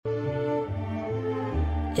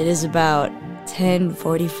It is about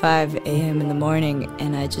 10:45 a.m. in the morning,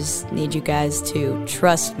 and I just need you guys to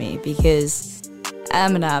trust me because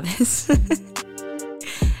I'm a novice.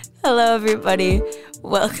 Hello, everybody.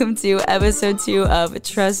 Welcome to episode 2 of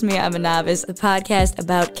Trust Me, I'm a Novice, the podcast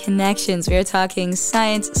about connections. We are talking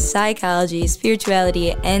science, psychology,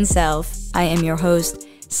 spirituality, and self. I am your host,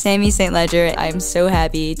 Sammy St. Ledger. I'm so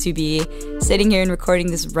happy to be sitting here and recording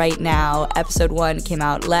this right now. Episode 1 came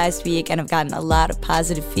out last week, and I've gotten a lot of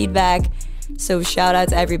positive feedback. So shout out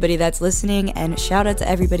to everybody that's listening, and shout out to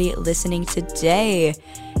everybody listening today.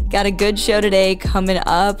 Got a good show today coming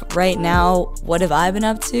up. Right now, what have I been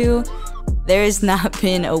up to? There has not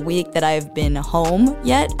been a week that I've been home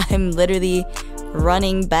yet. I'm literally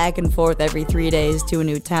running back and forth every 3 days to a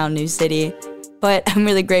new town, new city. But I'm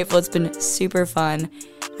really grateful. It's been super fun.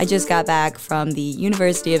 I just got back from the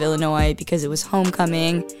University of Illinois because it was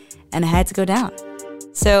homecoming and I had to go down.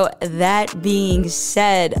 So that being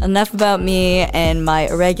said, enough about me and my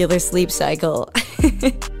irregular sleep cycle.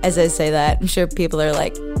 As I say that, I'm sure people are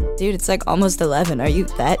like, dude, it's like almost 11. Are you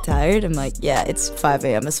that tired? I'm like, yeah, it's 5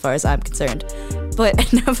 a.m. as far as I'm concerned.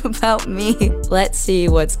 But enough about me. Let's see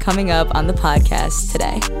what's coming up on the podcast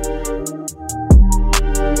today.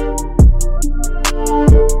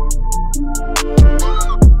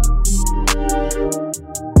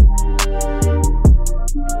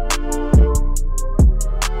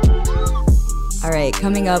 Alright,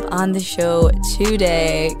 coming up on the show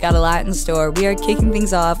today, got a lot in store. We are kicking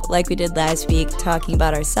things off like we did last week, talking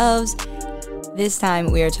about ourselves. This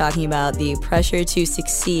time we are talking about the pressure to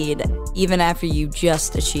succeed even after you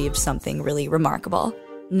just achieved something really remarkable.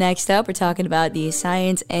 Next up, we're talking about the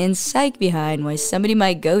science and psych behind why somebody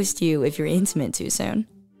might ghost you if you're intimate too soon.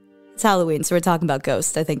 It's Halloween, so we're talking about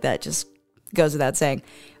ghosts. I think that just goes without saying.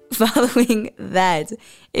 Following that,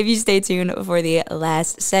 if you stay tuned for the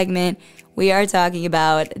last segment, we are talking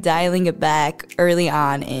about dialing it back early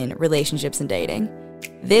on in relationships and dating.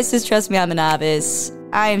 This is Trust Me, I'm a Novice.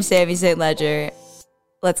 I am Sammy St. Ledger.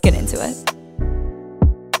 Let's get into it.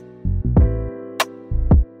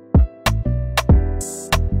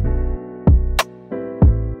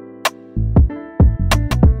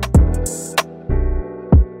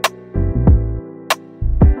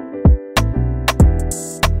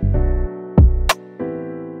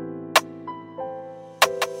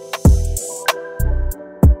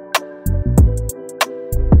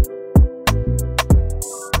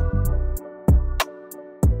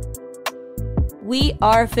 We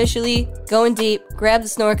are officially going deep. Grab the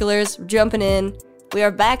snorkelers, jumping in. We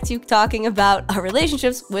are back to talking about our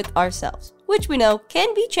relationships with ourselves, which we know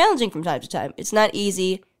can be challenging from time to time. It's not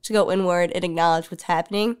easy to go inward and acknowledge what's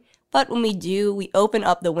happening, but when we do, we open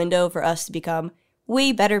up the window for us to become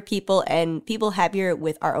way better people and people happier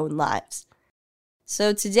with our own lives.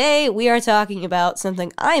 So today we are talking about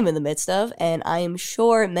something I am in the midst of, and I am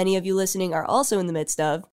sure many of you listening are also in the midst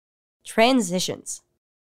of: transitions.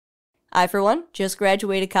 I, for one, just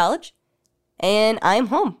graduated college, and I'm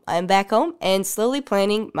home. I'm back home and slowly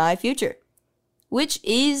planning my future, which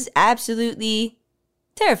is absolutely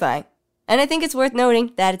terrifying. And I think it's worth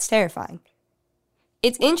noting that it's terrifying.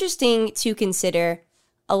 It's interesting to consider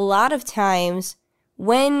a lot of times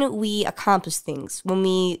when we accomplish things, when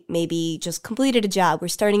we maybe just completed a job, we're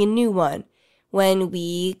starting a new one, when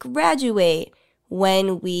we graduate,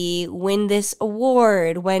 when we win this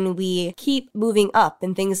award, when we keep moving up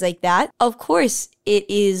and things like that. Of course, it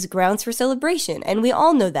is grounds for celebration, and we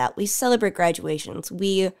all know that. We celebrate graduations.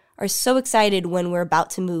 We are so excited when we're about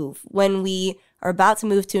to move, when we are about to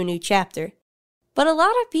move to a new chapter. But a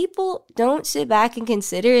lot of people don't sit back and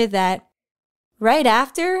consider that right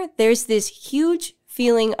after, there's this huge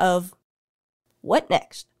feeling of, what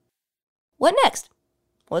next? What next?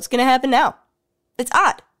 What's going to happen now? It's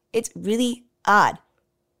odd. It's really odd.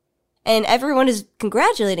 And everyone is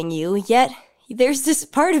congratulating you, yet there's this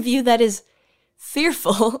part of you that is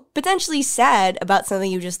fearful, potentially sad about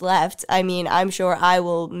something you just left. I mean, I'm sure I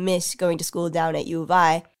will miss going to school down at U of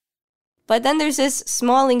I. But then there's this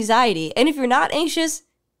small anxiety. And if you're not anxious,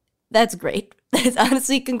 that's great. That's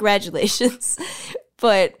honestly, congratulations.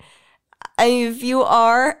 But if you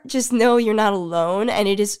are, just know you're not alone, and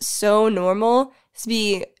it is so normal to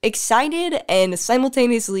be excited and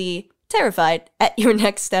simultaneously terrified at your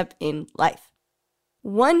next step in life.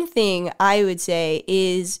 One thing I would say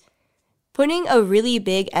is putting a really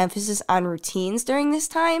big emphasis on routines during this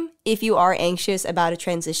time, if you are anxious about a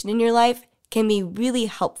transition in your life, can be really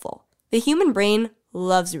helpful. The human brain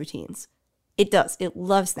loves routines. It does. It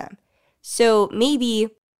loves them. So maybe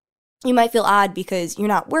you might feel odd because you're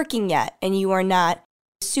not working yet and you are not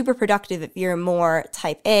super productive if you're more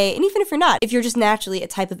type A. And even if you're not, if you're just naturally a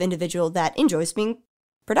type of individual that enjoys being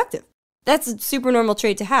productive. That's a super normal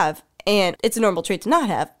trait to have, and it's a normal trait to not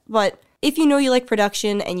have. But if you know you like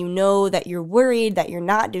production and you know that you're worried that you're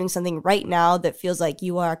not doing something right now that feels like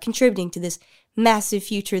you are contributing to this massive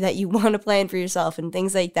future that you want to plan for yourself and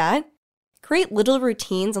things like that, create little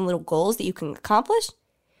routines and little goals that you can accomplish.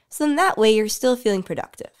 So then that way you're still feeling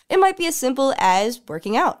productive. It might be as simple as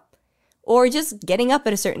working out or just getting up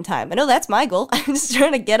at a certain time. I know that's my goal. I'm just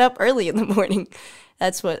trying to get up early in the morning.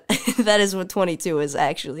 That is what 22 is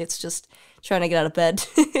actually. It's just trying to get out of bed.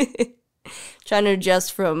 Trying to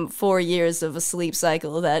adjust from 4 years of a sleep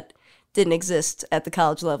cycle that didn't exist at the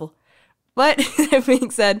college level. But that being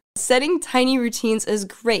said, setting tiny routines is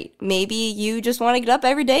great. Maybe you just want to get up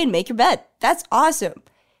every day and make your bed. That's awesome.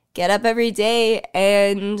 Get up every day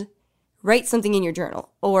and write something in your journal.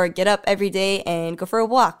 Or get up every day and go for a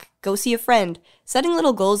walk. Go see a friend. Setting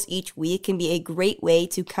little goals each week can be a great way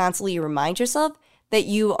to constantly remind yourself that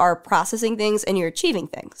you are processing things and you're achieving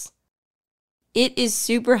things. It is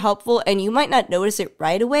super helpful, and you might not notice it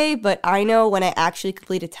right away, but I know when I actually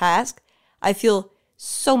complete a task, I feel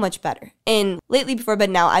so much better. And lately, before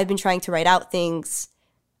bed now, I've been trying to write out things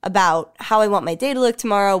about how I want my day to look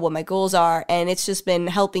tomorrow, what my goals are, and it's just been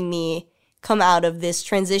helping me come out of this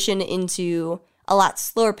transition into a lot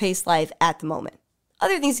slower paced life at the moment.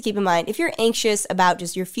 Other things to keep in mind, if you're anxious about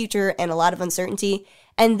just your future and a lot of uncertainty,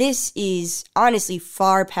 and this is honestly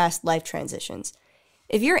far past life transitions,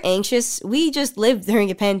 if you're anxious, we just lived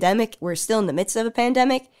during a pandemic. We're still in the midst of a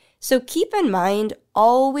pandemic. So keep in mind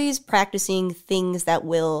always practicing things that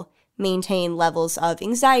will maintain levels of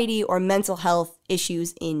anxiety or mental health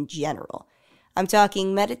issues in general. I'm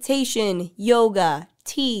talking meditation, yoga,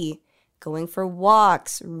 tea, going for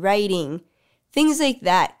walks, writing, things like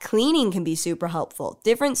that. Cleaning can be super helpful.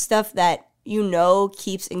 Different stuff that you know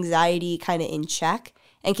keeps anxiety kind of in check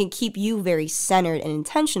and can keep you very centered and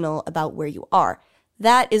intentional about where you are.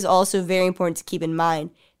 That is also very important to keep in mind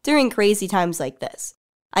during crazy times like this.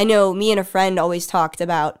 I know me and a friend always talked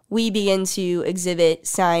about we begin to exhibit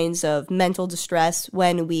signs of mental distress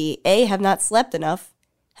when we A, have not slept enough,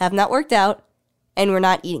 have not worked out, and we're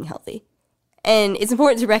not eating healthy. And it's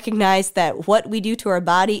important to recognize that what we do to our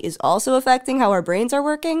body is also affecting how our brains are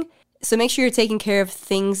working. So make sure you're taking care of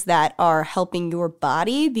things that are helping your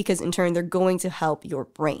body because in turn they're going to help your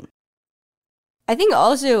brain. I think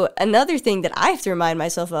also another thing that I have to remind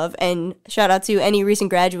myself of, and shout out to any recent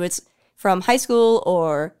graduates from high school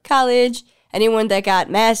or college, anyone that got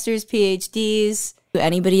masters, PhDs,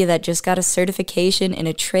 anybody that just got a certification in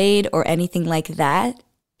a trade or anything like that.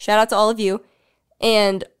 Shout out to all of you.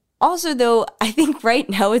 And also though, I think right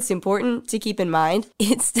now it's important to keep in mind,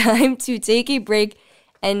 it's time to take a break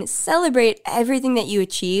and celebrate everything that you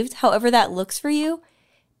achieved, however that looks for you.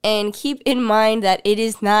 And keep in mind that it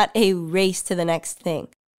is not a race to the next thing.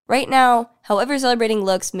 Right now, however celebrating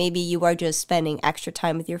looks, maybe you are just spending extra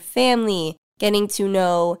time with your family, getting to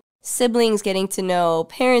know siblings, getting to know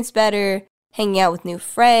parents better, hanging out with new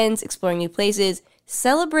friends, exploring new places.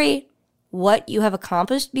 Celebrate what you have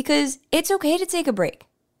accomplished because it's okay to take a break.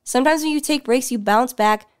 Sometimes when you take breaks, you bounce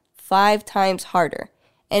back 5 times harder.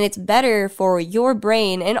 And it's better for your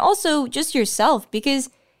brain and also just yourself because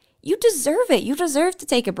you deserve it. You deserve to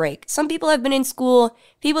take a break. Some people have been in school,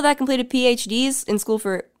 people that completed PhDs in school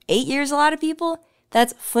for 8 years, a lot of people.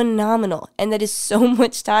 That's phenomenal. And that is so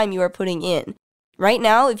much time you are putting in. Right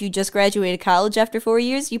now, if you just graduated college after 4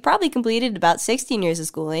 years, you probably completed about 16 years of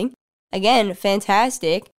schooling. Again,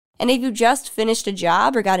 fantastic. And if you just finished a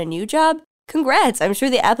job or got a new job, congrats. I'm sure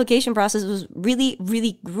the application process was really,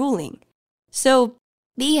 really grueling. So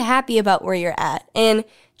be happy about where you're at. And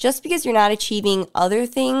just because you're not achieving other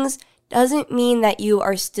things doesn't mean that you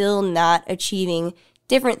are still not achieving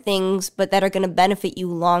different things, but that are going to benefit you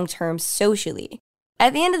long-term socially.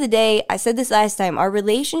 At the end of the day, I said this last time, our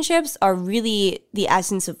relationships are really the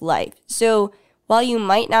essence of life. So while you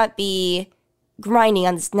might not be grinding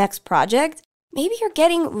on this next project, maybe you're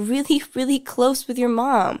getting really, really close with your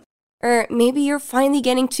mom. Or maybe you're finally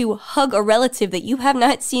getting to hug a relative that you have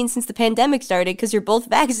not seen since the pandemic started because you're both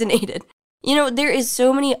vaccinated. You know, there is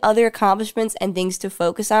so many other accomplishments and things to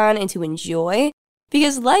focus on and to enjoy.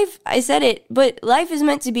 Because life, I said it, but life is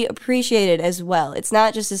meant to be appreciated as well. It's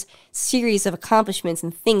not just this series of accomplishments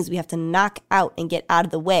and things we have to knock out and get out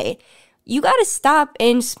of the way. You gotta stop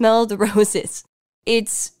and smell the roses.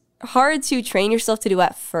 It's hard to train yourself to do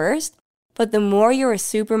at first, but the more you're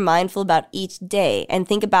super mindful about each day and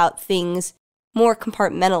think about things, more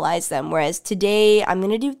compartmentalize them. Whereas today, I'm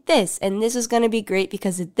gonna do this, and this is gonna be great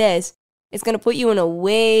because of this. It's gonna put you in a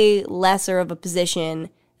way lesser of a position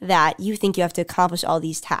that you think you have to accomplish all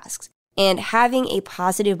these tasks. And having a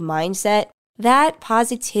positive mindset, that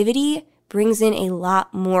positivity brings in a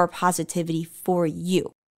lot more positivity for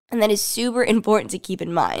you. And that is super important to keep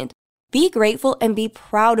in mind. Be grateful and be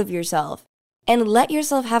proud of yourself, and let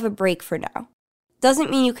yourself have a break for now. Doesn't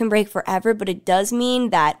mean you can break forever, but it does mean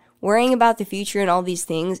that worrying about the future and all these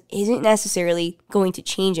things isn't necessarily going to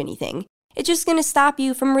change anything. It's just going to stop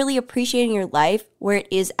you from really appreciating your life where it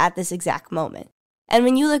is at this exact moment. And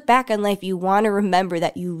when you look back on life, you want to remember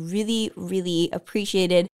that you really, really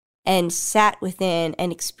appreciated and sat within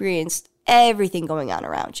and experienced everything going on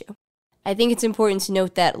around you. I think it's important to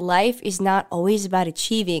note that life is not always about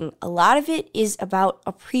achieving. A lot of it is about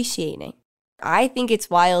appreciating. I think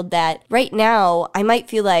it's wild that right now I might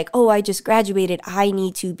feel like, oh, I just graduated. I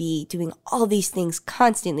need to be doing all these things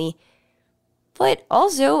constantly. But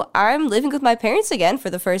also, I'm living with my parents again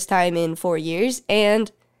for the first time in 4 years.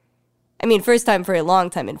 And first time for a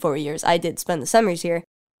long time in 4 years. I did spend the summers here.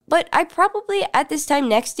 But I probably, at this time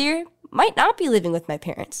next year, might not be living with my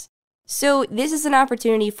parents. So this is an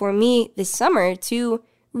opportunity for me this summer to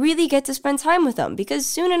really get to spend time with them, because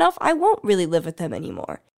soon enough, I won't really live with them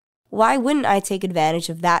anymore. Why wouldn't I take advantage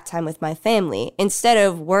of that time with my family instead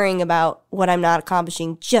of worrying about what I'm not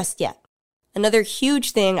accomplishing just yet? Another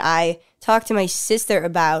huge thing I talked to my sister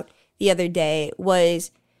about the other day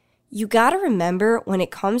was, you gotta remember when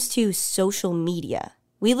it comes to social media,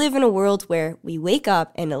 we live in a world where we wake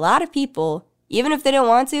up and a lot of people, even if they don't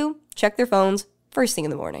want to, check their phones first thing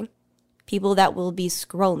in the morning. People that will be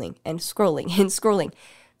scrolling and scrolling and scrolling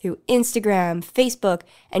through Instagram, Facebook,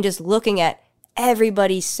 and just looking at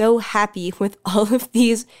everybody so happy with all of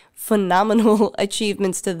these phenomenal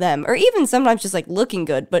achievements to them, or even sometimes just like looking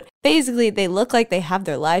good, but basically they look like they have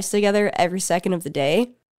their lives together every second of the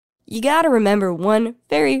day. You gotta remember one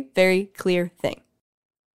very, very clear thing.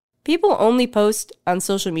 People only post on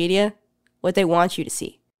social media what they want you to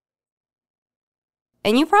see.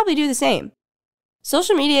 And you probably do the same.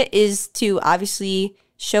 Social media is to obviously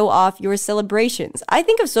show off your celebrations. I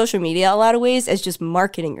think of social media a lot of ways as just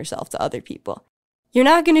marketing yourself to other people. You're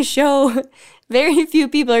not going to show, very few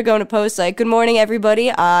people are going to post like, good morning,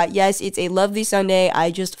 everybody. Yes, it's a lovely Sunday.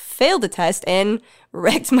 I just failed the test and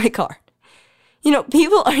wrecked my car.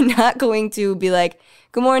 People are not going to be like,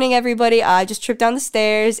 good morning, everybody. I just tripped down the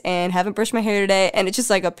stairs and haven't brushed my hair today. And it's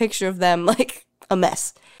just like a picture of them like a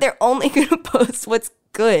mess. They're only going to post what's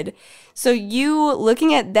good. So you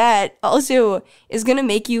looking at that also is going to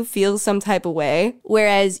make you feel some type of way,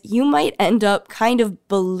 whereas you might end up kind of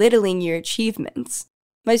belittling your achievements.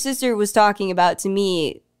 My sister was talking about to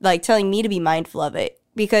me, like telling me to be mindful of it,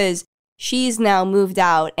 because she's now moved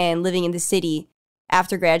out and living in the city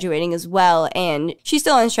after graduating as well, and she's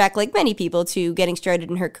still on track, like many people, to getting started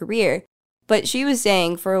in her career. But she was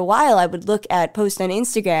saying for a while I would look at posts on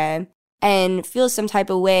Instagram and feel some type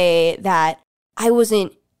of way that I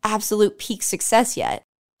wasn't absolute peak success yet.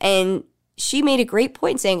 And she made a great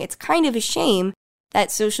point saying it's kind of a shame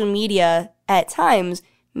that social media at times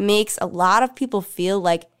makes a lot of people feel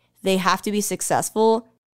like they have to be successful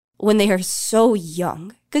when they are so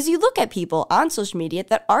young. Because you look at people on social media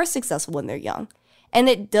that are successful when they're young. And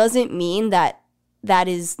it doesn't mean that that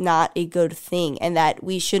is not a good thing and that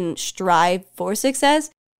we shouldn't strive for success.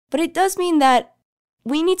 But it does mean that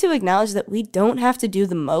we need to acknowledge that we don't have to do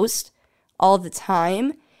the most all the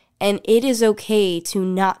time. And it is okay to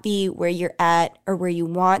not be where you're at or where you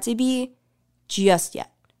want to be just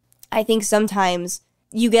yet. I think sometimes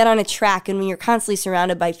you get on a track, and when you're constantly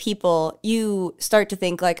surrounded by people, you start to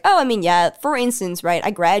think like, for instance, right,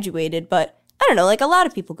 I graduated, but I don't know, like a lot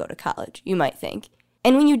of people go to college, you might think.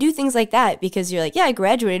 And when you do things like that, because you're like, I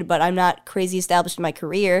graduated, but I'm not crazy established in my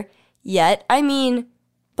career yet.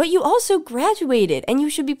 But you also graduated, and you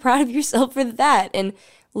should be proud of yourself for that. And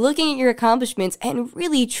looking at your accomplishments and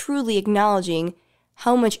really truly acknowledging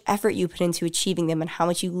how much effort you put into achieving them and how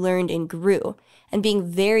much you learned and grew, and being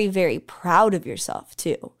very, very proud of yourself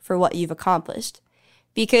too for what you've accomplished.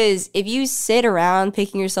 Because if you sit around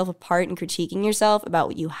picking yourself apart and critiquing yourself about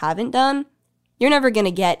what you haven't done, you're never going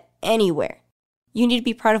to get anywhere. You need to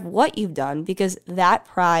be proud of what you've done, because that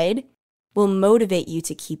pride will motivate you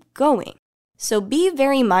to keep going. So be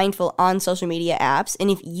very mindful on social media apps, and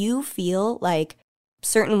if you feel like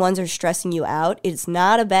certain ones are stressing you out, it's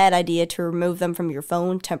not a bad idea to remove them from your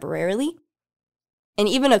phone temporarily. And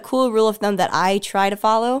even a cool rule of thumb that I try to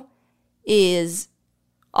follow is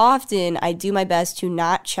often I do my best to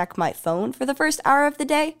not check my phone for the first hour of the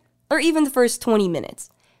day, or even the first 20 minutes.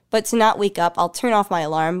 But to not wake up, I'll turn off my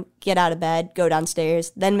alarm, get out of bed, go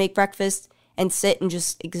downstairs, then make breakfast, and sit and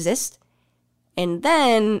just exist. And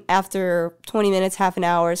then after 20 minutes, half an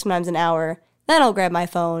hour, sometimes an hour, then I'll grab my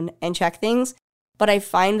phone and check things. But I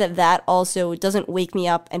find that also doesn't wake me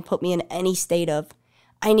up and put me in any state of,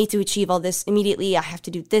 I need to achieve all this immediately. I have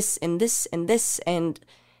to do this and this and this and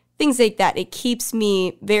things like that. It keeps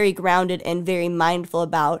me very grounded and very mindful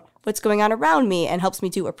about what's going on around me and helps me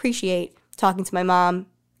to appreciate talking to my mom,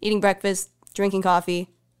 eating breakfast, drinking coffee,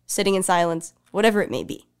 sitting in silence, whatever it may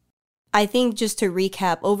be. I think just to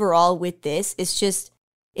recap overall with this, it's just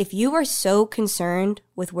if you are so concerned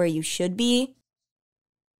with where you should be,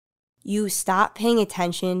 you stop paying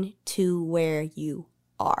attention to where you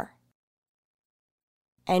are.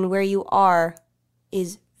 And where you are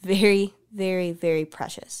is very, very, very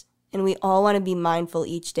precious. And we all want to be mindful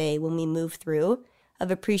each day when we move through of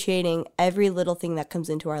appreciating every little thing that comes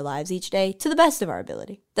into our lives each day to the best of our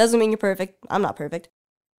ability. Doesn't mean you're perfect. I'm not perfect.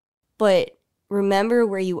 But remember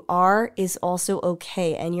where you are is also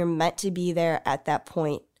okay, and you're meant to be there at that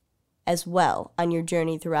point as well on your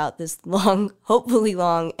journey throughout this long, hopefully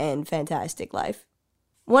long and fantastic life.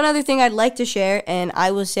 One other thing I'd like to share, and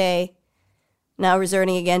I will say, now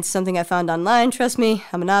resorting again to something I found online, trust me,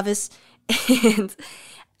 I'm a novice, and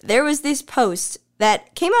there was this post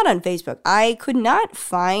that came out on Facebook. I could not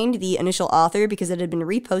find the initial author because it had been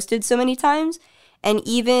reposted so many times, and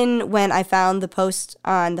even when I found the post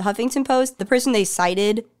on the Huffington Post, the person they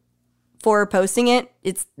cited for posting it,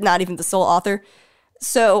 it's not even the sole author.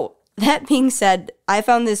 So that being said, I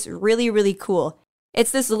found this really, really cool.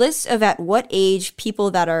 It's this list of at what age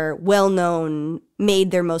people that are well-known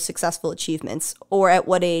made their most successful achievements, or at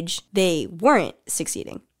what age they weren't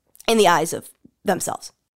succeeding in the eyes of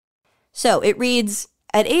themselves. So it reads,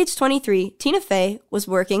 at age 23, Tina Fey was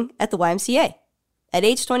working at the YMCA. At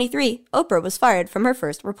age 23, Oprah was fired from her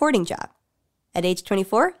first reporting job. At age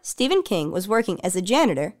 24, Stephen King was working as a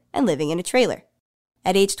janitor and living in a trailer.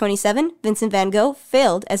 At age 27, Vincent van Gogh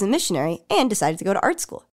failed as a missionary and decided to go to art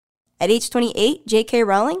school. At age 28, J.K.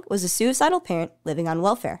 Rowling was a suicidal parent living on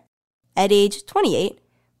welfare. At age 28,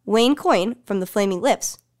 Wayne Coyne from the Flaming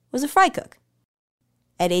Lips was a fry cook.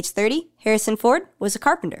 At age 30, Harrison Ford was a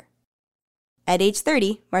carpenter. At age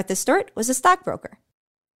 30, Martha Stewart was a stockbroker.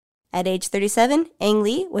 At age 37, Ang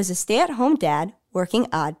Lee was a stay-at-home dad working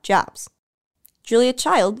odd jobs. Julia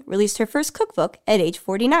Child released her first cookbook at age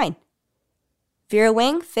 49. Vera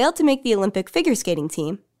Wang failed to make the Olympic figure skating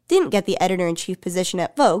team, didn't get the editor-in-chief position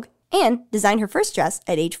at Vogue, and designed her first dress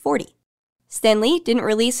at age 40. Stan Lee didn't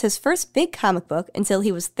release his first big comic book until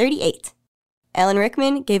he was 38. Alan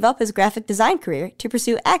Rickman gave up his graphic design career to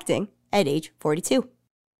pursue acting at age 42.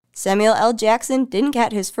 Samuel L. Jackson didn't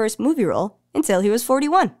get his first movie role until he was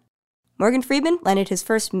 41. Morgan Freeman landed his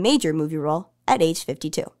first major movie role at age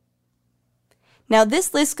 52. Now,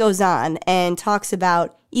 this list goes on and talks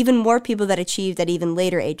about even more people that achieved at even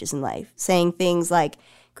later ages in life, saying things like,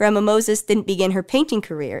 Grandma Moses didn't begin her painting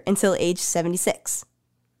career until age 76.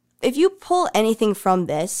 If you pull anything from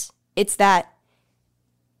this, it's that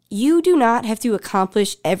you do not have to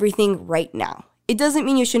accomplish everything right now. It doesn't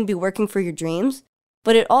mean you shouldn't be working for your dreams,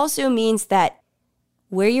 but it also means that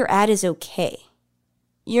where you're at is okay.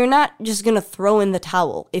 You're not just going to throw in the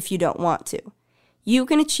towel if you don't want to. You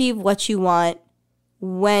can achieve what you want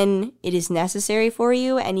when it is necessary for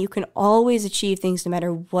you, and you can always achieve things no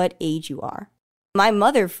matter what age you are. My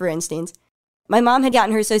mother, for instance, my mom had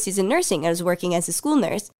gotten her associates in nursing and was working as a school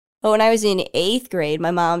nurse, but when I was in 8th grade,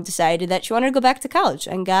 my mom decided that she wanted to go back to college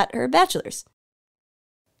and got her bachelor's.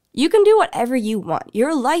 You can do whatever you want.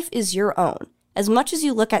 Your life is your own. As much as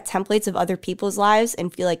you look at templates of other people's lives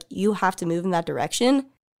and feel like you have to move in that direction,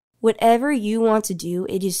 whatever you want to do,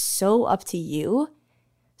 it is so up to you.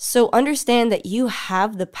 So understand that you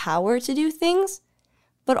have the power to do things,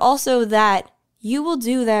 but also that you will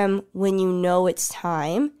do them when you know it's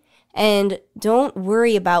time, and don't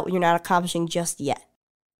worry about what you're not accomplishing just yet.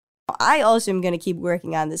 I also am going to keep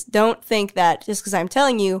working on this. Don't think that just because I'm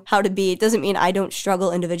telling you how to be, it doesn't mean I don't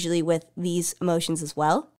struggle individually with these emotions as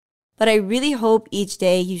well. But I really hope each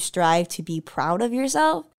day you strive to be proud of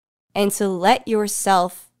yourself and to let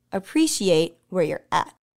yourself appreciate where you're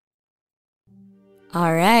at.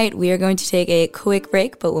 All right, we are going to take a quick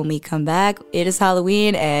break, but when we come back, it is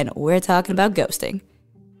Halloween and we're talking about ghosting.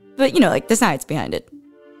 But, like the science behind it.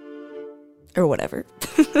 Or whatever.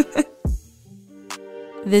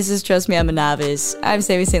 This is Trust Me, I'm a Novice. I'm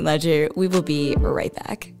Sammy St. Ledger. We will be right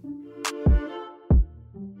back.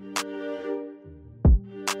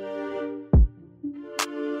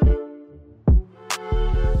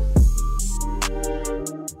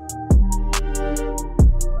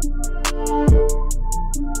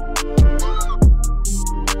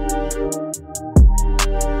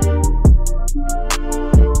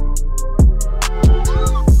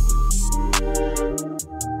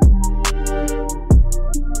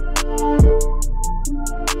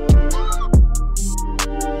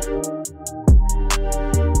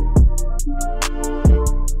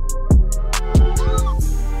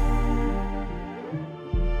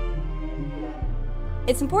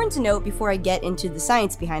 It's important to note before I get into the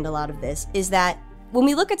science behind a lot of this is that when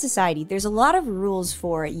we look at society, there's a lot of rules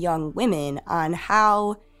for young women on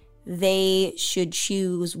how they should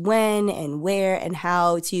choose when and where and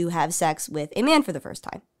how to have sex with a man for the first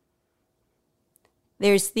time.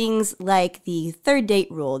 There's things like the third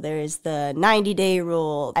date rule. There's the 90-day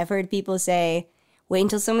rule. I've heard people say, wait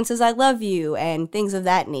until someone says I love you, and things of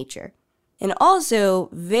that nature. And also,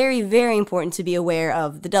 very, very important to be aware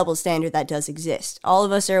of the double standard that does exist. All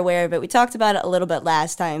of us are aware of it. We talked about it a little bit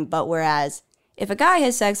last time, but whereas if a guy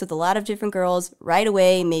has sex with a lot of different girls right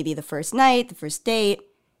away, maybe the first night, the first date,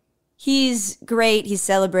 he's great, he's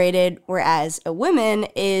celebrated, whereas a woman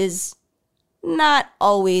is not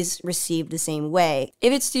always received the same way.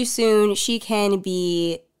 If it's too soon, she can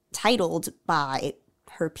be titled by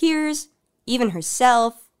her peers, even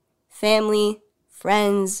herself, family,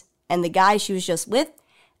 friends, and the guy she was just with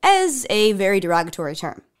as a very derogatory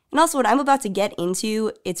term. And also what I'm about to get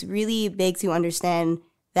into, it's really big to understand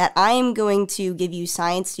that I'm going to give you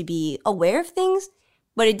science to be aware of things,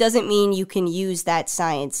 but it doesn't mean you can use that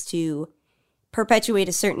science to perpetuate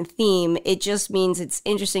a certain theme. It just means it's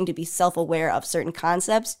interesting to be self-aware of certain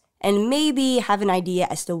concepts and maybe have an idea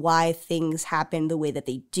as to why things happen the way that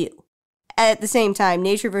they do. At the same time,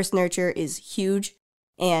 nature versus nurture is huge.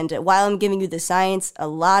 And while I'm giving you the science, a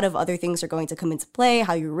lot of other things are going to come into play,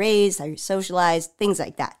 how you're raised, how you're socialized, things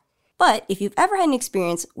like that. But if you've ever had an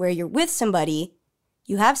experience where you're with somebody,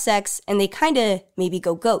 you have sex, and they kind of maybe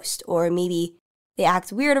go ghost, or maybe they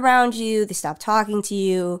act weird around you, they stop talking to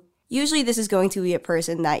you, usually this is going to be a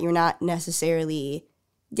person that you're not necessarily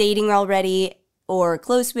dating already or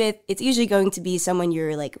close with. It's usually going to be someone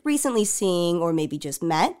you're like recently seeing or maybe just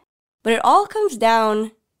met. But it all comes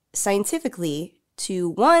down scientifically to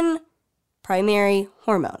one primary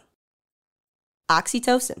hormone,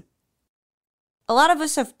 oxytocin. A lot of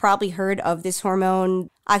us have probably heard of this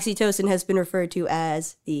hormone. Oxytocin has been referred to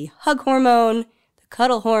as the hug hormone, the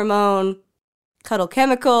cuddle hormone, cuddle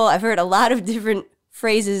chemical. I've heard a lot of different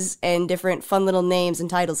phrases and different fun little names and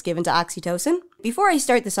titles given to oxytocin. Before I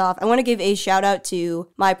start this off, I want to give a shout out to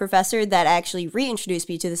my professor that actually reintroduced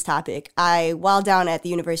me to this topic. I, while down at the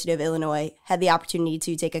University of Illinois, had the opportunity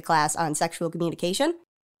to take a class on sexual communication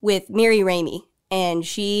with Mary Ramey, and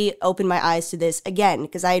she opened my eyes to this again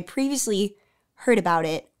because I had previously heard about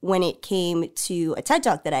it when it came to a TED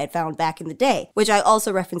Talk that I had found back in the day, which I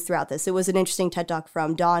also referenced throughout this. It was an interesting TED Talk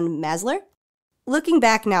from Dawn Masler. Looking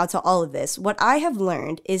back now to all of this, what I have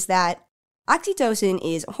learned is that oxytocin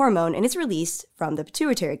is a hormone and it's released from the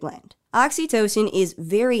pituitary gland. Oxytocin is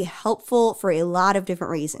very helpful for a lot of different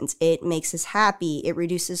reasons. It makes us happy, it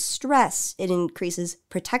reduces stress, it increases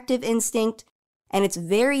protective instinct, and it's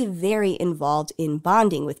very, very involved in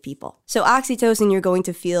bonding with people. So oxytocin you're going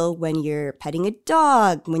to feel when you're petting a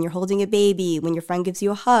dog, when you're holding a baby, when your friend gives you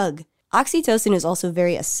a hug. Oxytocin is also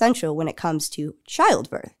very essential when it comes to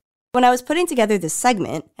childbirth. When I was putting together this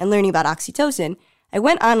segment and learning about oxytocin, I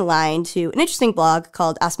went online to an interesting blog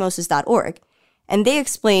called osmosis.org, and they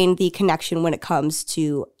explained the connection when it comes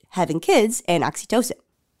to having kids and oxytocin.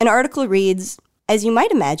 An article reads, as you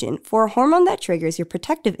might imagine, for a hormone that triggers your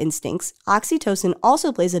protective instincts, oxytocin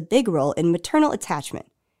also plays a big role in maternal attachment.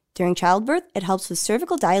 During childbirth, it helps with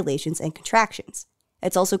cervical dilations and contractions.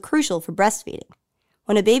 It's also crucial for breastfeeding.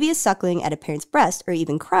 When a baby is suckling at a parent's breast or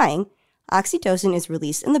even crying, oxytocin is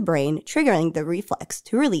released in the brain, triggering the reflex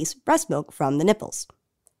to release breast milk from the nipples.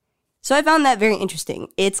 So I found that very interesting.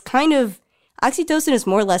 It's oxytocin is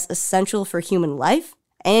more or less essential for human life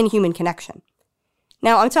and human connection.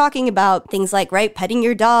 Now, I'm talking about things like, petting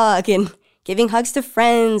your dog and giving hugs to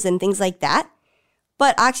friends and things like that.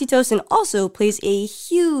 But oxytocin also plays a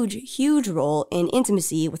huge, huge role in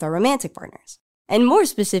intimacy with our romantic partners. And more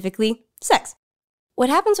specifically, sex. What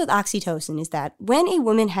happens with oxytocin is that when a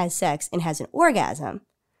woman has sex and has an orgasm,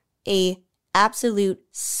 an absolute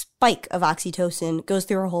spike of oxytocin goes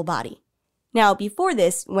through her whole body. Now, before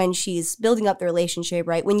this, when she's building up the relationship,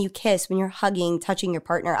 when you kiss, when you're hugging, touching your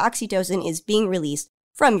partner, oxytocin is being released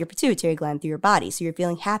from your pituitary gland through your body. So you're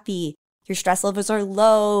feeling happy, your stress levels are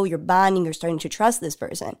low, you're bonding, you're starting to trust this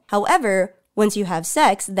person. However, once you have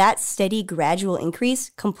sex, that steady, gradual increase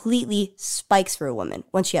completely spikes for a woman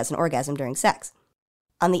once she has an orgasm during sex.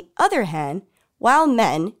 On the other hand, while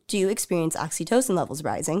men do experience oxytocin levels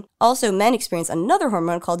rising, also men experience another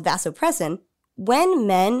hormone called vasopressin. When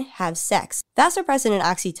men have sex, vasopressin and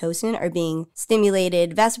oxytocin are being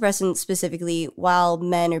stimulated, vasopressin specifically, while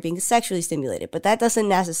men are being sexually stimulated. But that doesn't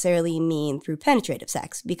necessarily mean through penetrative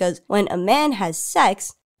sex, because when a man has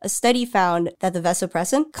sex, a study found that the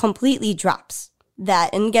vasopressin completely drops.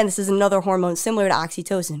 And again, this is another hormone similar to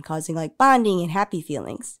oxytocin, causing bonding and happy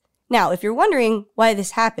feelings. Now, if you're wondering why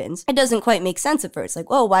this happens, it doesn't quite make sense at first. Like,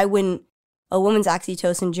 oh, why wouldn't a woman's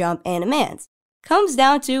oxytocin jump and a man's? Comes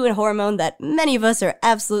down to a hormone that many of us are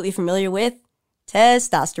absolutely familiar with,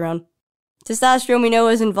 testosterone. Testosterone we know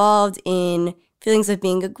is involved in feelings of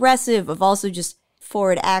being aggressive, of also just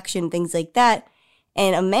forward action, things like that.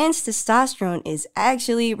 And a man's testosterone is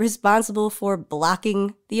actually responsible for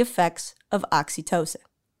blocking the effects of oxytocin.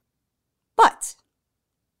 But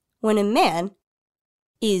when a man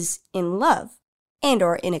is in love and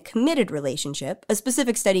or in a committed relationship, a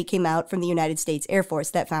specific study came out from the United States Air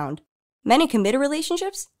Force that found men in committed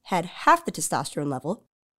relationships had half the testosterone level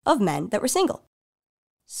of men that were single.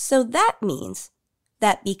 So that means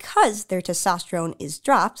that because their testosterone is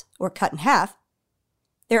dropped or cut in half,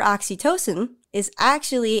 their oxytocin is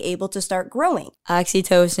actually able to start growing.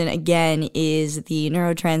 Oxytocin, again, is the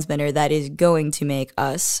neurotransmitter that is going to make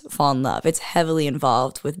us fall in love. It's heavily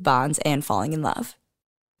involved with bonds and falling in love.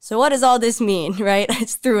 So what does all this mean, right? I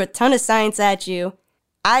just threw a ton of science at you.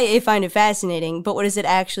 I find it fascinating, but what does it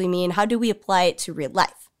actually mean? How do we apply it to real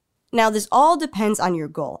life? Now, this all depends on your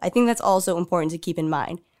goal. I think that's also important to keep in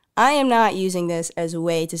mind. I am not using this as a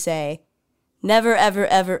way to say, never, ever,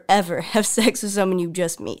 ever, ever have sex with someone you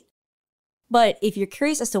just meet. But if you're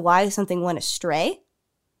curious as to why something went astray,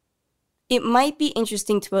 it might be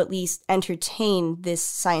interesting to at least entertain this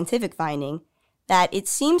scientific finding that it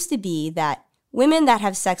seems to be that women that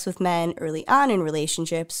have sex with men early on in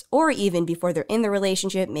relationships, or even before they're in the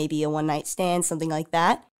relationship, maybe a one-night stand, something like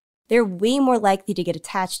that, they're way more likely to get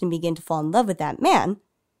attached and begin to fall in love with that man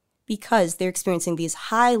because they're experiencing these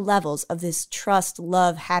high levels of this trust,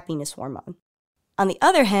 love, happiness hormone. On the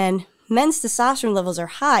other hand, men's testosterone levels are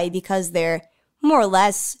high because they're more or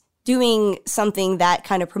less doing something that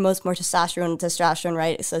kind of promotes more testosterone,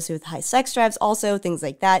 right, associated with high sex drives also, things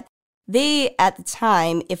like that. They, at the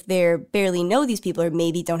time, if they barely know these people or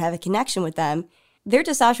maybe don't have a connection with them, their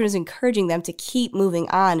testosterone is encouraging them to keep moving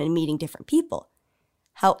on and meeting different people.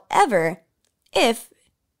 However, if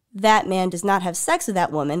that man does not have sex with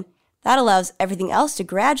that woman, that allows everything else to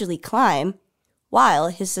gradually climb while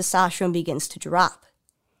his testosterone begins to drop.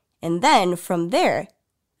 And then from there,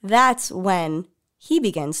 that's when he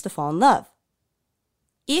begins to fall in love.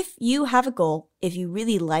 If you have a goal, if you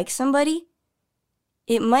really like somebody,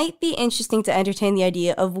 it might be interesting to entertain the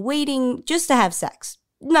idea of waiting just to have sex.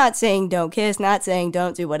 Not saying don't kiss, not saying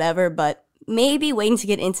don't do whatever, but maybe waiting to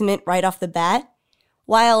get intimate right off the bat.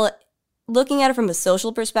 While looking at it from a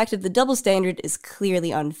social perspective, the double standard is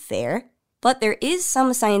clearly unfair. But there is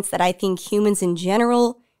some science that I think humans in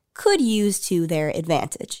general could use to their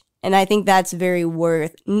advantage. And I think that's very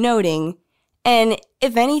worth noting. And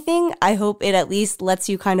if anything, I hope it at least lets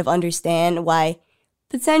you kind of understand why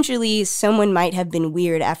potentially someone might have been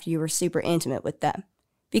weird after you were super intimate with them.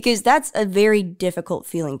 Because that's a very difficult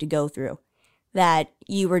feeling to go through. That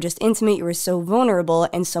you were just intimate, you were so vulnerable,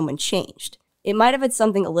 and someone changed. It might have had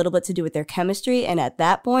something a little bit to do with their chemistry, and at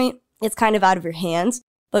that point, it's kind of out of your hands.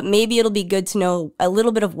 But maybe it'll be good to know a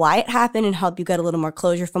little bit of why it happened and help you get a little more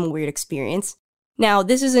closure from a weird experience. Now,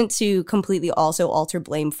 this isn't to completely also alter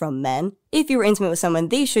blame from men. If you were intimate with someone,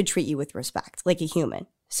 they should treat you with respect, like a human.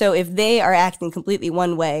 So if they are acting completely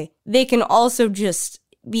one way, they can also just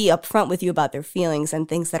be upfront with you about their feelings and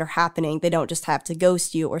things that are happening. They don't just have to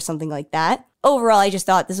ghost you or something like that. Overall, I just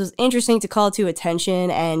thought this was interesting to call to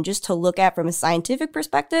attention and just to look at from a scientific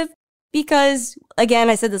perspective. Because, again,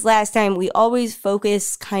 I said this last time, we always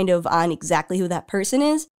focus kind of on exactly who that person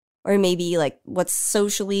is, or maybe like what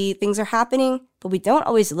socially things are happening, but we don't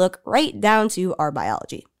always look right down to our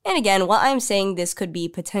biology. And again, while I'm saying this could be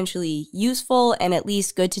potentially useful and at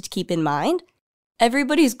least good to keep in mind,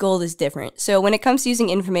 everybody's goal is different. So when it comes to using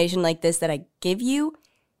information like this that I give you,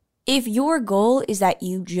 if your goal is that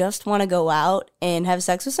you just want to go out and have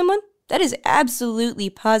sex with someone, that is absolutely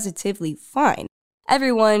positively fine.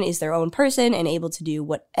 Everyone is their own person and able to do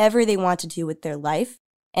whatever they want to do with their life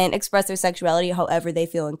and express their sexuality however they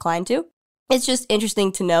feel inclined to. It's just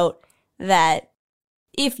interesting to note that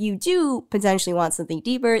if you do potentially want something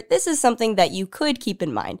deeper, this is something that you could keep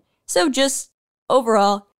in mind. So just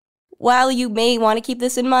overall, while you may want to keep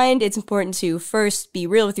this in mind, it's important to first be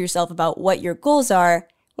real with yourself about what your goals are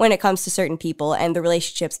when it comes to certain people and the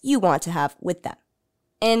relationships you want to have with them.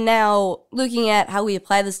 And now, looking at how we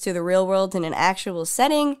apply this to the real world in an actual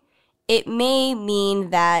setting, it may mean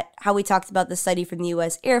that how we talked about the study from the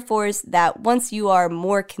US Air Force, that once you are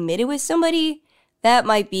more committed with somebody, that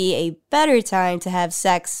might be a better time to have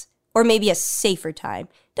sex, or maybe a safer time.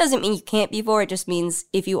 Doesn't mean you can't before, it just means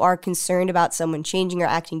if you are concerned about someone changing or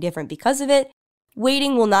acting different because of it,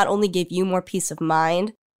 waiting will not only give you more peace of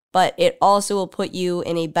mind, but it also will put you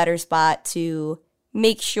in a better spot to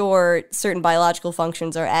make sure certain biological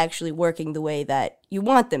functions are actually working the way that you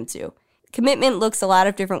want them to. Commitment looks a lot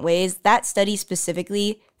of different ways. That study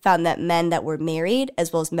specifically found that men that were married,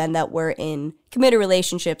 as well as men that were in committed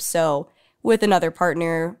relationships, so with another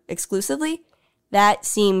partner exclusively, that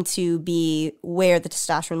seemed to be where the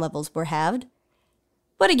testosterone levels were halved.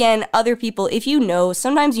 But again, other people, if you know,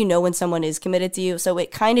 sometimes you know when someone is committed to you, so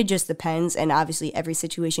it kind of just depends, and obviously every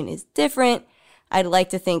situation is different. I'd like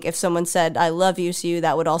to think if someone said, I love you to you,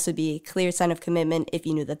 that would also be a clear sign of commitment if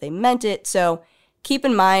you knew that they meant it. So keep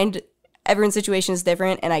in mind, everyone's situation is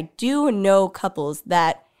different, and I do know couples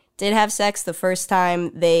that did have sex the first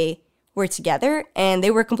time they were together, and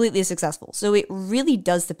they were completely successful. So it really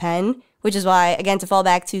does depend, which is why, again, to fall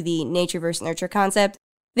back to the nature versus nurture concept,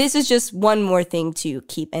 this is just one more thing to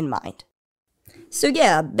keep in mind. So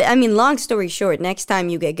yeah, I mean, long story short, next time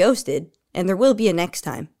you get ghosted, and there will be a next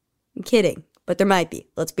time. I'm kidding, but there might be,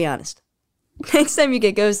 let's be honest. Next time you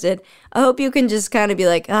get ghosted, I hope you can just kind of be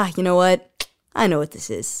like, you know what? I know what this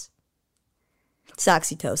is. It's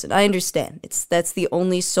oxytocin. I understand. That's the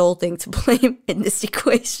only sole thing to blame in this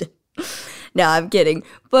equation. No, I'm kidding.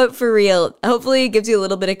 But for real, hopefully it gives you a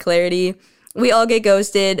little bit of clarity. We all get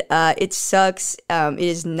ghosted. It sucks. It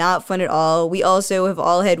is not fun at all. We also have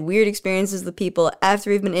all had weird experiences with people after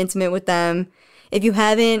we've been intimate with them. If you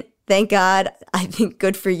haven't, thank God, I think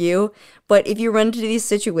good for you. But if you run into these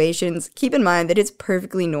situations, keep in mind that it's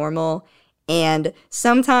perfectly normal. And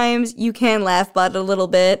sometimes you can laugh about it a little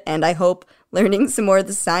bit. And I hope learning some more of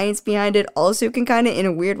the science behind it also can kind of, in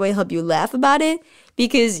a weird way, help you laugh about it.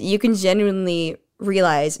 Because you can genuinely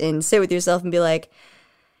realize and sit with yourself and be like,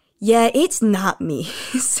 yeah, it's not me.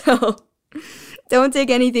 So don't take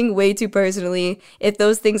anything way too personally. If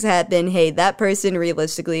those things happen, hey, that person,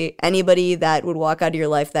 realistically, anybody that would walk out of your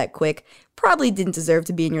life that quick probably didn't deserve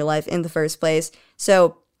to be in your life in the first place.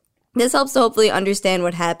 So this helps to hopefully understand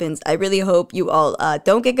what happens. I really hope you all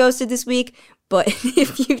don't get ghosted this week. But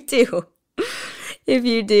if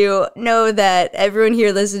you do, know that everyone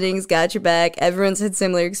here listening's got your back. Everyone's had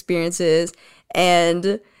similar experiences.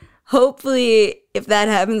 And hopefully, if that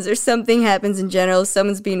happens or something happens in general,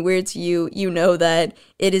 someone's being weird to you, you know that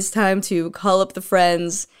it is time to call up the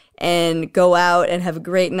friends and go out and have a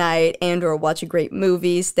great night and or watch a great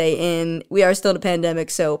movie, stay in. We are still in a pandemic,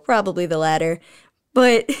 so probably the latter.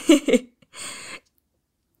 But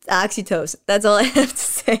oxytocin, that's all I have to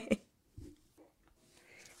say.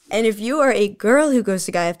 And if you are a girl who goes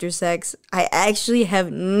to guy after sex, I actually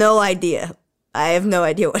have no idea. I have no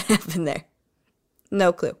idea what happened there.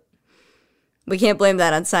 No clue. We can't blame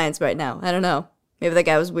that on science right now. I don't know. Maybe that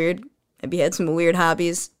guy was weird. Maybe he had some weird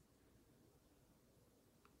hobbies.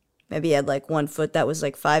 Maybe he had like one foot that was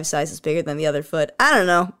like 5 sizes bigger than the other foot. I don't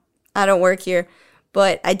know. I don't work here.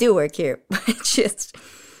 But I do work here.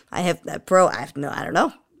 I have that I don't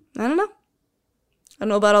know. I don't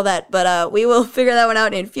know about all that, but we will figure that one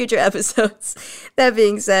out in future episodes. That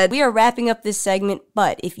being said, we are wrapping up this segment,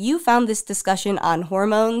 but if you found this discussion on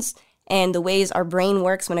hormones and the ways our brain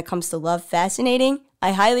works when it comes to love fascinating,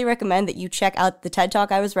 I highly recommend that you check out the TED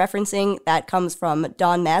Talk I was referencing. That comes from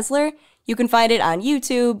Dawn Masler. You can find it on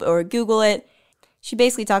YouTube or Google it. She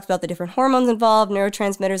basically talks about the different hormones involved,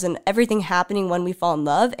 neurotransmitters, and everything happening when we fall in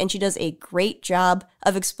love, and she does a great job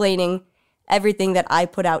of explaining everything that I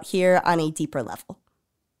put out here on a deeper level.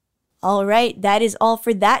 All right, that is all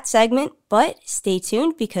for that segment, but stay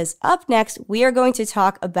tuned because up next, we are going to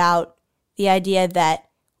talk about the idea that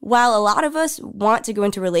while a lot of us want to go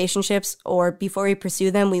into relationships or before we pursue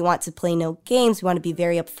them, we want to play no games, we want to be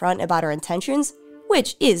very upfront about our intentions,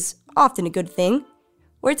 which is often a good thing,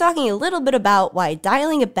 we're talking a little bit about why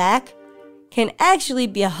dialing it back can actually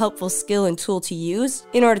be a helpful skill and tool to use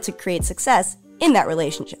in order to create success in that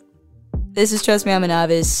relationship. This is Trust Me, I'm a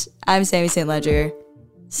Novice. I'm Sammy St. Ledger.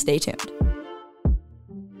 Stay tuned.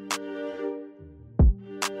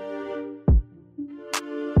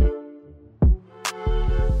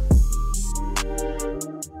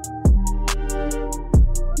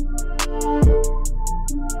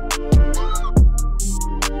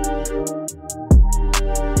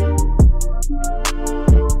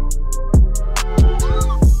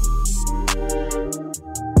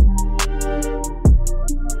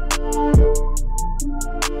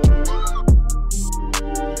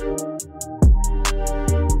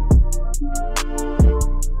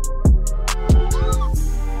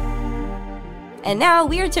 And now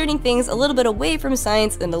we are turning things a little bit away from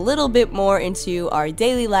science and a little bit more into our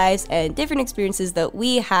daily lives and different experiences that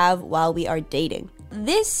we have while we are dating.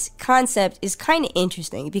 This concept is kind of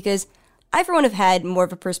interesting because I, for one, have had more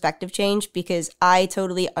of a perspective change because I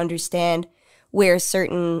totally understand where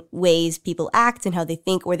certain ways people act and how they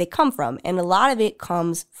think, where they come from. And a lot of it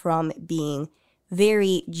comes from being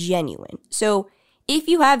very genuine. So if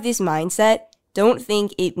you have this mindset, don't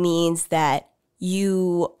think it means that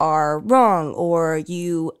you are wrong or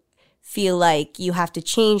you feel like you have to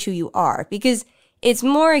change who you are, because it's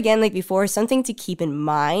more, again, like before, something to keep in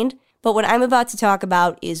mind. But what I'm about to talk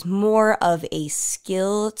about is more of a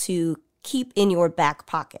skill to keep in your back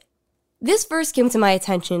pocket. This first came to my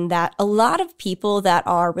attention that a lot of people that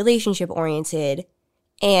are relationship oriented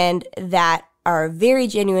and that are very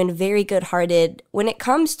genuine, very good-hearted, when it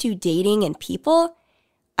comes to dating and people,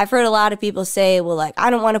 I've heard a lot of people say, well, like,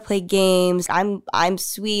 I don't want to play games. I'm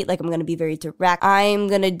sweet. Like, I'm going to be very direct. I'm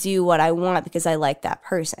going to do what I want because I like that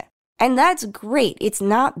person. And that's great. It's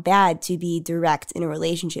not bad to be direct in a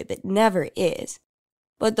relationship. It never is.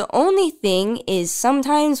 But the only thing is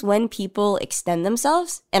sometimes when people extend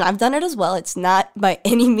themselves, and I've done it as well, it's not by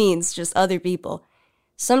any means just other people.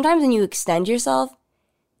 Sometimes when you extend yourself,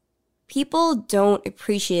 people don't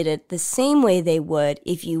appreciate it the same way they would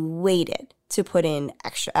if you waited to put in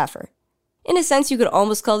extra effort. In a sense, you could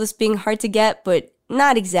almost call this being hard to get, but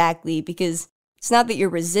not exactly, because it's not that you're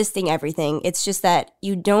resisting everything. It's just that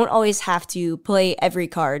you don't always have to play every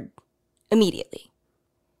card immediately.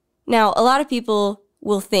 Now, a lot of people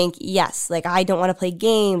will think, yes, like, I don't want to play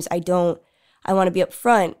games. I want to be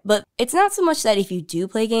upfront. But it's not so much that if you do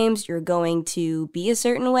play games, you're going to be a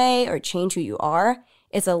certain way or change who you are.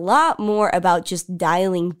 It's a lot more about just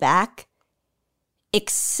dialing back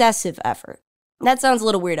excessive effort. That sounds a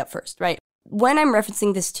little weird at first, right? When I'm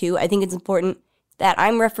referencing this too, I think it's important that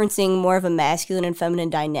I'm referencing more of a masculine and feminine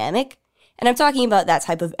dynamic. And I'm talking about that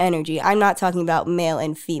type of energy. I'm not talking about male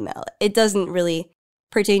and female. It doesn't really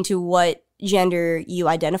pertain to what gender you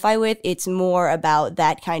identify with. It's more about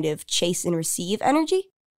that kind of chase and receive energy.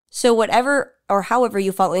 So whatever or however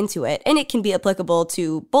you fall into it, and it can be applicable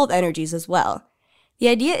to both energies as well. The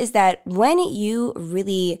idea is that when you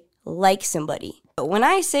really like somebody, when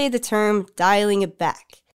I say the term dialing it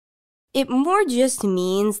back, it more just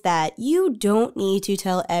means that you don't need to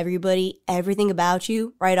tell everybody everything about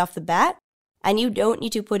you right off the bat, and you don't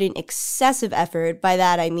need to put in excessive effort. By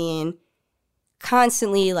that, I mean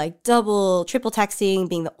constantly like double, triple texting,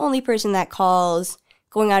 being the only person that calls,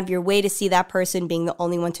 going out of your way to see that person, being the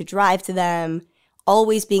only one to drive to them,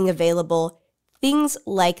 always being available, things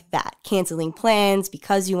like that, canceling plans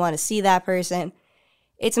because you want to see that person.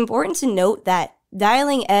 It's important to note that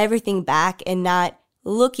dialing everything back and not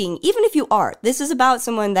looking, even if you are, this is about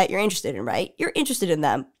someone that you're interested in, right? You're interested in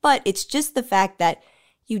them, but it's just the fact that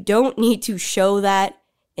you don't need to show that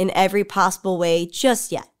in every possible way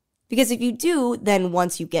just yet. Because if you do, then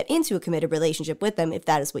once you get into a committed relationship with them, if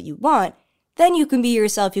that is what you want, then you can be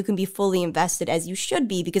yourself, you can be fully invested as you should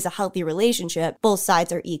be, because a healthy relationship, both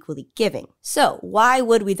sides are equally giving. So why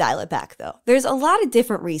would we dial it back though? There's a lot of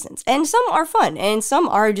different reasons, and some are fun, and some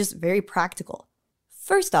are just very practical.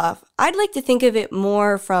 First off, I'd like to think of it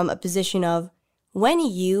more from a position of when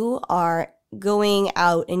you are going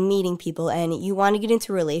out and meeting people and you want to get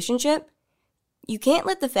into a relationship, you can't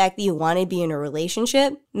let the fact that you want to be in a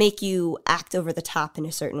relationship make you act over the top in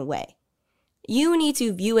a certain way. You need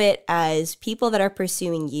to view it as people that are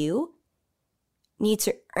pursuing you need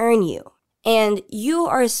to earn you. And you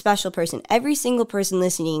are a special person. Every single person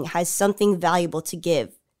listening has something valuable to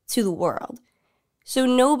give to the world. So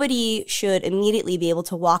nobody should immediately be able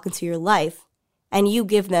to walk into your life and you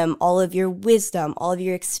give them all of your wisdom, all of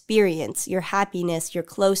your experience, your happiness, your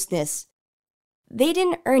closeness. They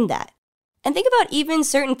didn't earn that. And think about even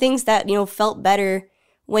certain things that, felt better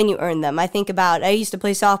when you earned them. I used to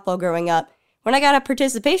play softball growing up. When I got a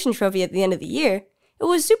participation trophy at the end of the year, it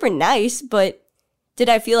was super nice, but did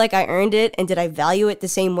I feel like I earned it, and did I value it the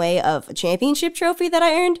same way of a championship trophy that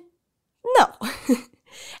I earned? No.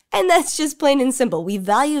 And that's just plain and simple. We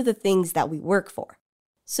value the things that we work for.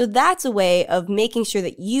 So that's a way of making sure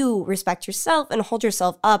that you respect yourself and hold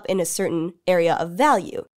yourself up in a certain area of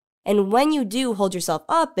value. And when you do hold yourself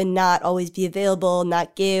up and not always be available,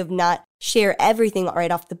 not give, not share everything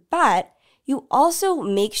right off the bat, you also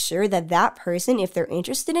make sure that that person, if they're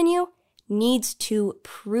interested in you, needs to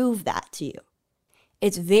prove that to you.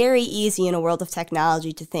 It's very easy in a world of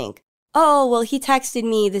technology to think, oh, well, he texted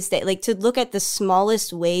me this day. Like, to look at the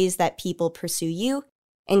smallest ways that people pursue you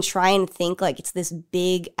and try and think like it's this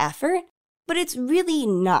big effort, but it's really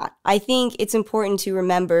not. I think it's important to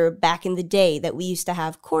remember back in the day that we used to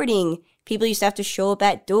have courting. People used to have to show up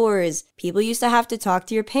at doors. People used to have to talk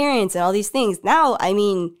to your parents and all these things. Now,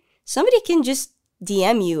 somebody can just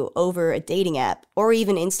DM you over a dating app or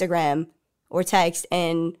even Instagram or text,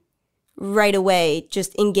 and right away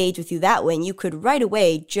just engage with you that way. And you could right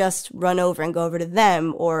away just run over and go over to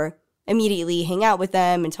them or immediately hang out with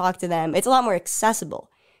them and talk to them. It's a lot more accessible.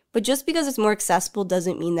 But just because it's more accessible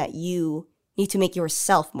doesn't mean that you need to make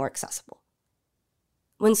yourself more accessible.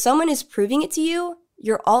 When someone is proving it to you,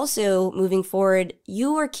 you're also moving forward.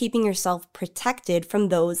 You are keeping yourself protected from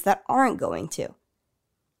those that aren't going to.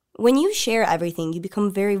 When you share everything, you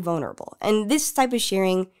become very vulnerable. And this type of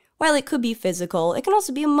sharing, while it could be physical, it can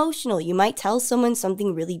also be emotional. You might tell someone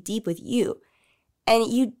something really deep with you.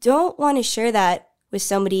 And you don't want to share that with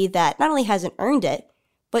somebody that not only hasn't earned it,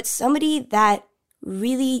 but somebody that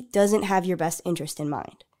really doesn't have your best interest in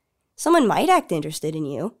mind. Someone might act interested in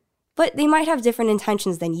you, but they might have different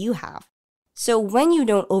intentions than you have. So when you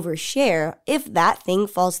don't overshare, if that thing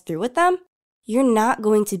falls through with them, you're not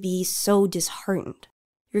going to be so disheartened.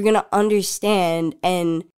 You're going to understand,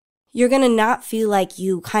 and you're going to not feel like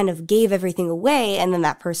you kind of gave everything away and then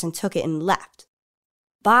that person took it and left.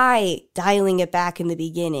 By dialing it back in the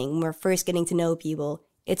beginning, when we're first getting to know people,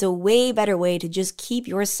 it's a way better way to just keep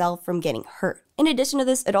yourself from getting hurt. In addition to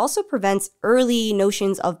this, it also prevents early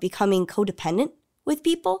notions of becoming codependent with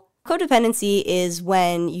people. Codependency is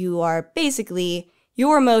when you are basically,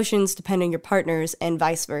 your emotions depend on your partner's and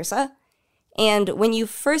vice versa. And when you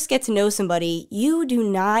first get to know somebody, you do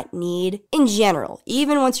not need, in general,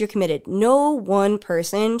 even once you're committed, no one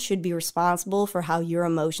person should be responsible for how your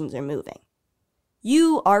emotions are moving.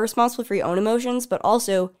 You are responsible for your own emotions, but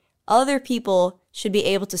also other people should be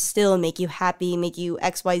able to still make you happy, make you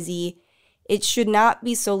XYZ. It should not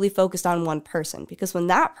be solely focused on one person, because when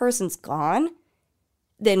that person's gone,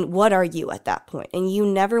 then what are you at that point? And you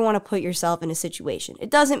never want to put yourself in a situation.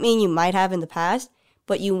 It doesn't mean you might have in the past,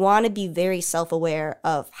 but you want to be very self-aware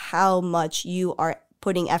of how much you are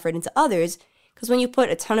putting effort into others, because when you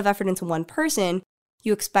put a ton of effort into one person,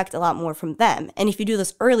 you expect a lot more from them. And if you do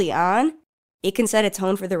this early on, it can set a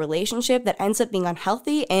tone for the relationship that ends up being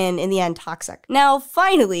unhealthy and, in the end, toxic. Now,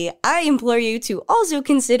 finally, I implore you to also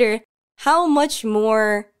consider how much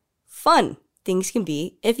more fun things can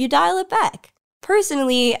be if you dial it back.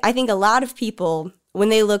 Personally, I think a lot of people, when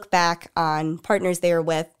they look back on partners they were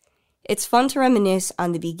with, it's fun to reminisce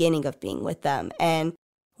on the beginning of being with them. And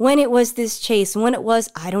when it was this chase, when it was,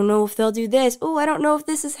 I don't know if they'll do this. Oh, I don't know if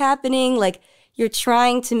this is happening. Like, you're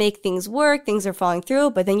trying to make things work. Things are falling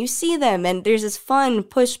through, but then you see them and there's this fun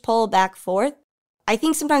push, pull, back, forth. I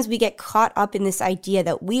think sometimes we get caught up in this idea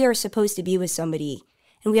that we are supposed to be with somebody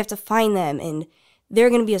and we have to find them and they're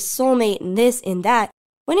going to be a soulmate and this and that.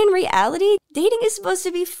 When in reality, dating is supposed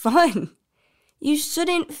to be fun. You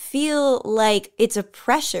shouldn't feel like it's a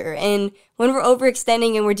pressure. And when we're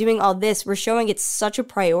overextending and we're doing all this, we're showing it's such a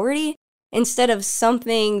priority instead of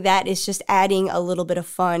something that is just adding a little bit of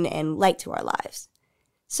fun and light to our lives.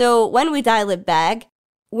 So when we dial it back,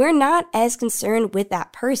 we're not as concerned with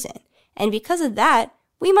that person. And because of that,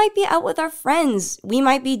 we might be out with our friends. We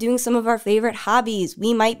might be doing some of our favorite hobbies.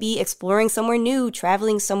 We might be exploring somewhere new,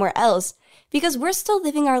 traveling somewhere else, because we're still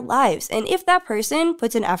living our lives. And if that person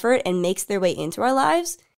puts an effort and makes their way into our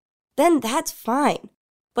lives, then that's fine.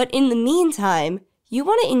 But in the meantime, you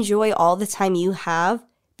want to enjoy all the time you have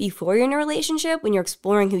before you're in a relationship, when you're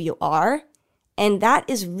exploring who you are. And that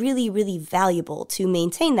is really, really valuable to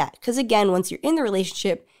maintain that. Because again, once you're in the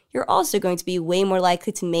relationship, you're also going to be way more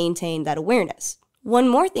likely to maintain that awareness. One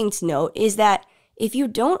more thing to note is that if you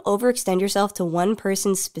don't overextend yourself to one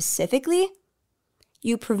person specifically,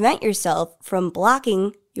 you prevent yourself from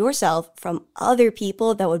blocking yourself from other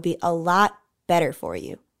people that would be a lot better for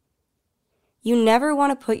you. You never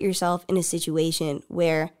want to put yourself in a situation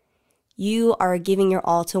where you are giving your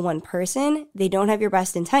all to one person, they don't have your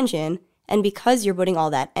best intention, and because you're putting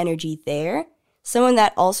all that energy there, someone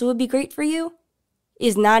that also would be great for you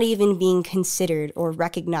is not even being considered or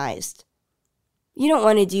recognized. You don't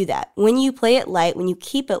want to do that. When you play it light, when you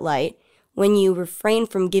keep it light, when you refrain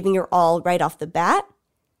from giving your all right off the bat,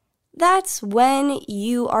 that's when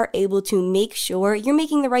you are able to make sure you're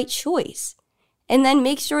making the right choice. And then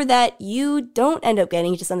make sure that you don't end up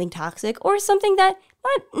getting into something toxic or something that,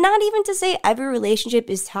 not even to say every relationship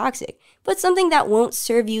is toxic, but something that won't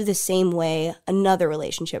serve you the same way another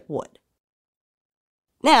relationship would.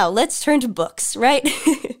 Now, let's turn to books, right?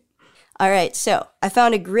 All right, so I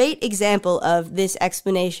found a great example of this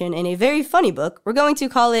explanation in a very funny book. We're going to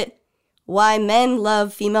call it Why Men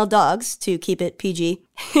Love Female Dogs, to keep it PG.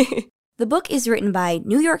 The book is written by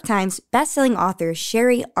New York Times bestselling author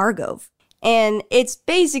Sherry Argove. And it's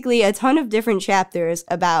basically a ton of different chapters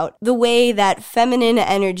about the way that feminine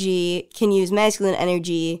energy can use masculine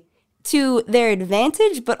energy to their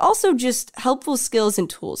advantage, but also just helpful skills and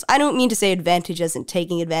tools. I don't mean to say advantage as in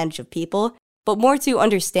taking advantage of people, but more to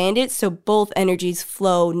understand it so both energies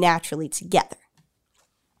flow naturally together.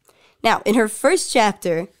 Now, in her first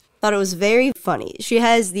chapter, I thought it was very funny. She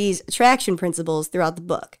has these attraction principles throughout the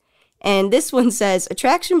book. And this one says,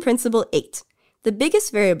 Attraction Principle 8. The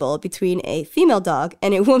biggest variable between a female dog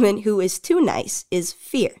and a woman who is too nice is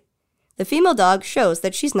fear. The female dog shows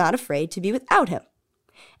that she's not afraid to be without him.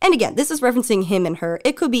 And again, this is referencing him and her.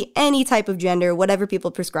 It could be any type of gender, whatever people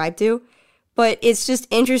prescribe to. But it's just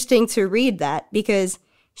interesting to read that because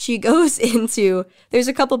she goes into, there's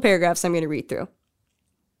a couple paragraphs I'm going to read through.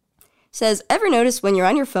 Says, ever notice when you're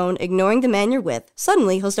on your phone ignoring the man you're with,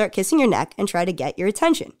 suddenly he'll start kissing your neck and try to get your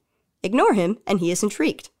attention. Ignore him and he is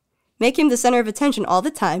intrigued. Make him the center of attention all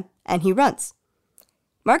the time and he runs.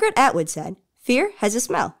 Margaret Atwood said, fear has a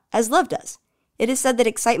smell, as love does. It is said that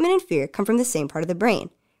excitement and fear come from the same part of the brain.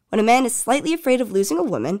 When a man is slightly afraid of losing a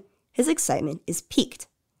woman, his excitement is piqued.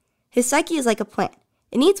 His psyche is like a plant.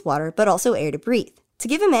 It needs water but also air to breathe. To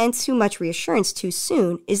give a man too much reassurance too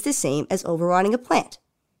soon is the same as overwatering a plant.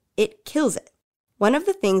 It kills it. One of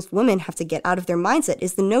the things women have to get out of their mindset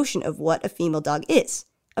is the notion of what a female dog is.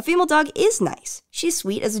 A female dog is nice. She's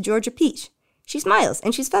sweet as a Georgia peach. She smiles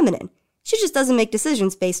and she's feminine. She just doesn't make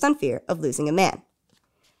decisions based on fear of losing a man.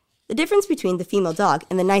 The difference between the female dog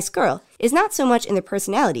and the nice girl is not so much in their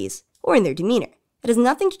personalities or in their demeanor. It has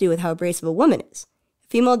nothing to do with how abrasive a woman is. A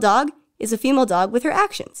female dog is a female dog with her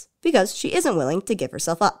actions because she isn't willing to give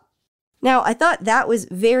herself up. Now, I thought that was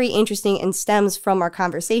very interesting and stems from our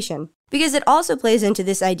conversation because it also plays into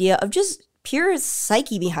this idea of just pure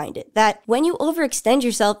psyche behind it, that when you overextend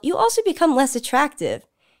yourself, you also become less attractive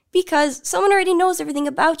because someone already knows everything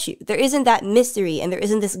about you. There isn't that mystery and there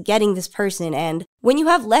isn't this getting this person. And when you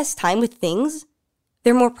have less time with things,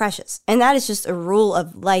 they're more precious. And that is just a rule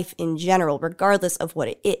of life in general, regardless of what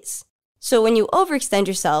it is. So when you overextend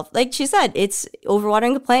yourself, like she said, it's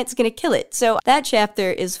overwatering a plant is going to kill it. So that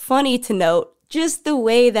chapter is funny to note, just the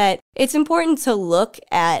way that it's important to look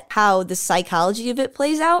at how the psychology of it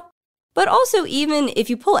plays out. But also, even if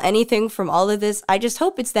you pull anything from all of this, I just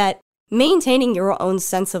hope it's that maintaining your own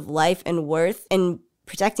sense of life and worth and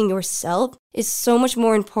protecting yourself is so much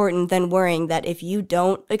more important than worrying that if you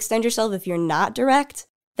don't extend yourself, if you're not direct,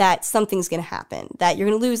 that something's going to happen, that you're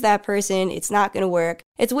going to lose that person, it's not going to work.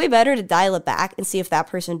 It's way better to dial it back and see if that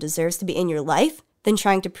person deserves to be in your life than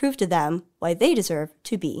trying to prove to them why they deserve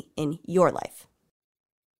to be in your life.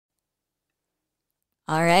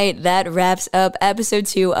 All right, that wraps up episode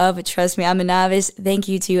 2 of Trust Me, I'm a Novice. Thank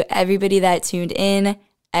you to everybody that tuned in.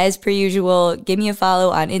 As per usual, give me a follow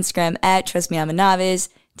on Instagram at Trust Me, I'm a Novice.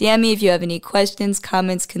 DM me if you have any questions,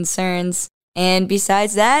 comments, concerns. And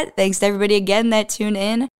besides that, thanks to everybody again that tuned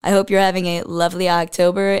in. I hope you're having a lovely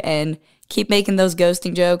October and keep making those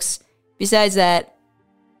ghosting jokes. Besides that,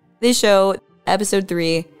 this show, episode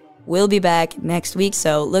 3, will be back next week,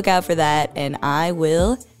 so look out for that, and I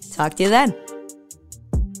will talk to you then.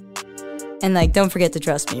 And don't forget to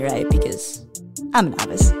trust me, right? Because I'm a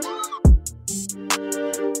novice.